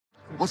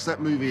What's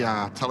that movie,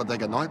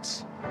 Talladega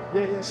Nights?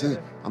 Yeah.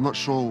 I'm not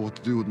sure what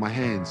to do with my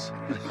hands.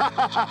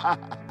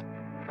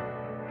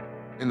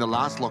 In the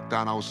last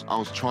lockdown, I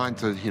was trying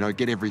to,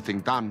 get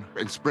everything done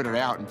and spread it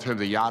out in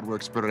terms of yard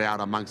work, spread it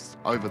out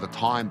over the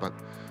time, but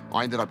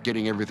I ended up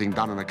getting everything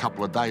done in a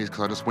couple of days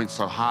because I just went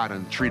so hard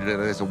and treated it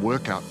as a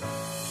workout.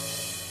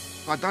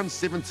 I've done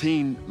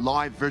 17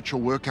 live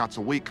virtual workouts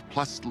a week,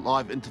 plus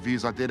live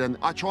interviews I did, and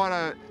I try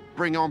to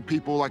bring on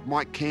people like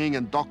Mike King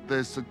and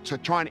doctors to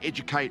try and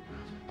educate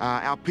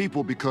our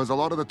people, because a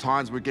lot of the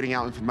times we're getting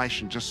our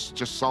information just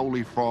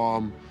solely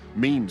from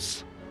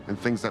memes and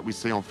things that we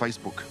see on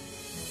Facebook.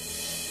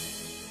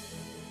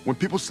 When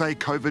people say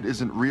COVID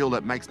isn't real,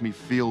 it makes me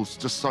feel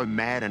just so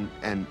mad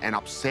and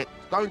upset.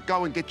 Don't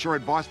go and get your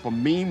advice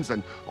from memes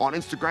and on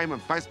Instagram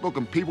and Facebook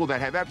and people that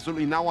have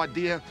absolutely no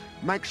idea.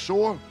 Make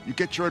sure you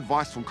get your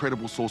advice from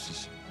credible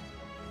sources.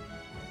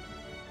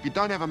 If you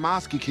don't have a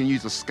mask, you can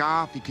use a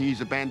scarf, you can use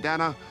a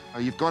bandana.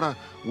 You've got to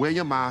wear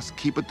your mask,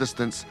 keep a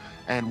distance,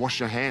 and wash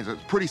your hands.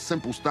 It's pretty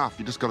simple stuff.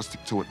 You just got to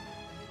stick to it.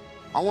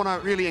 I want to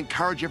really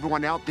encourage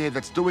everyone out there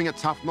that's doing it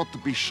tough not to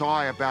be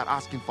shy about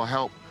asking for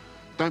help.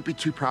 Don't be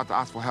too proud to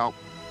ask for help.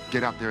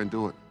 Get out there and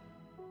do it.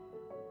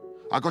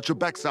 I got your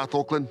back, South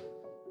Auckland.